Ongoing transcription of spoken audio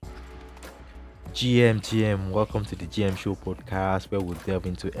Welcome to the GM Show podcast where we delve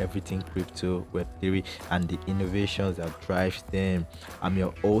into everything crypto, Web3, and the innovations that drives them. I'm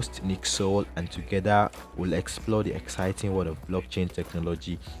your host, Nick Soul, and together we'll explore the exciting world of blockchain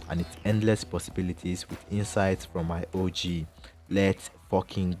technology and its endless possibilities with insights from my OG. Let's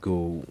fucking go.